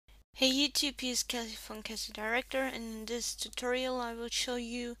Hey YouTube, here's Cathy from CathyDirector, and in this tutorial I will show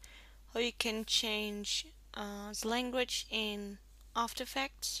you how you can change the language in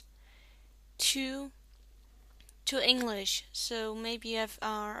AfterFX to English. So maybe you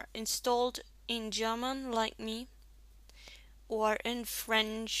have installed in German like me, or in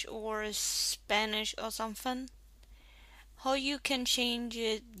French or Spanish or something. How you can change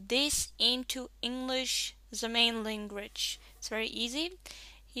this into English, the main language. It's very easy.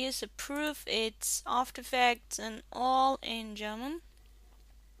 Here's a proof. It's After Effects and all in German.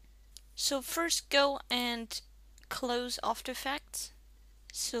 So first go and close After Effects.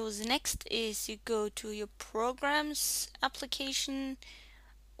 So the next is you go to your Programs application,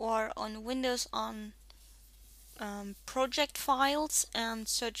 or on Windows on Project Files, and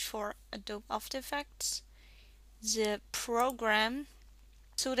search for Adobe After Effects. The program,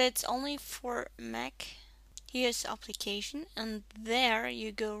 so that's only for Mac. Here's application, and there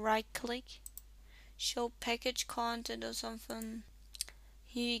you go right click, show package content or something.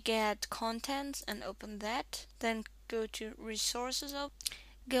 Here you get contents and open that. Then go to resources,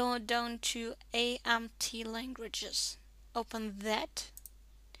 go down to AMT languages, open that,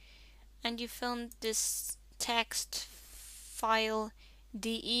 and you found this text file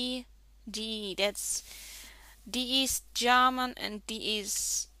DE. That's DE is German and DE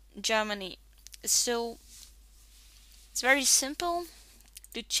is Germany. So it's very simple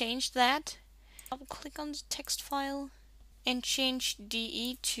to change that. Double click on the text file and change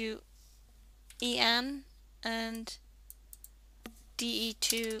DE to EN and DE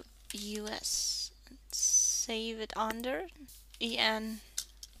to US. And save it under EN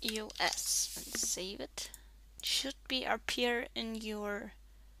US and save it. It should be appear in your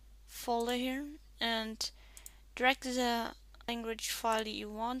folder here, and drag the language file you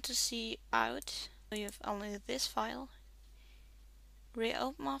want to see out. So you have only this file.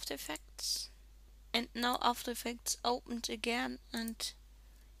 Reopen After Effects, and now After Effects opened again, and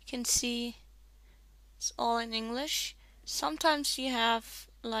you can see it's all in English. Sometimes you have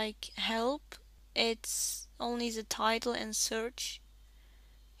like help, it's only the title and search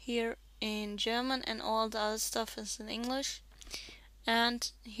here in German, and all the other stuff is in English.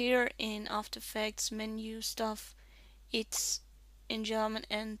 And here in After Effects menu stuff, it's in German,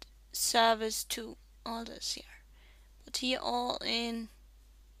 and service too, all this here. But here all in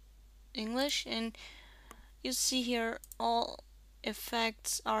English, and you see here all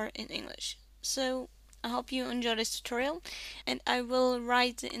effects are in English. So I hope you enjoyed this tutorial, and I will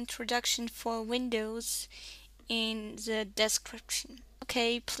write the introduction for Windows in the description.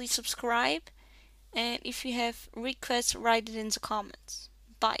 Okay, please subscribe, and if you have requests, write it in the comments.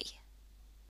 Bye.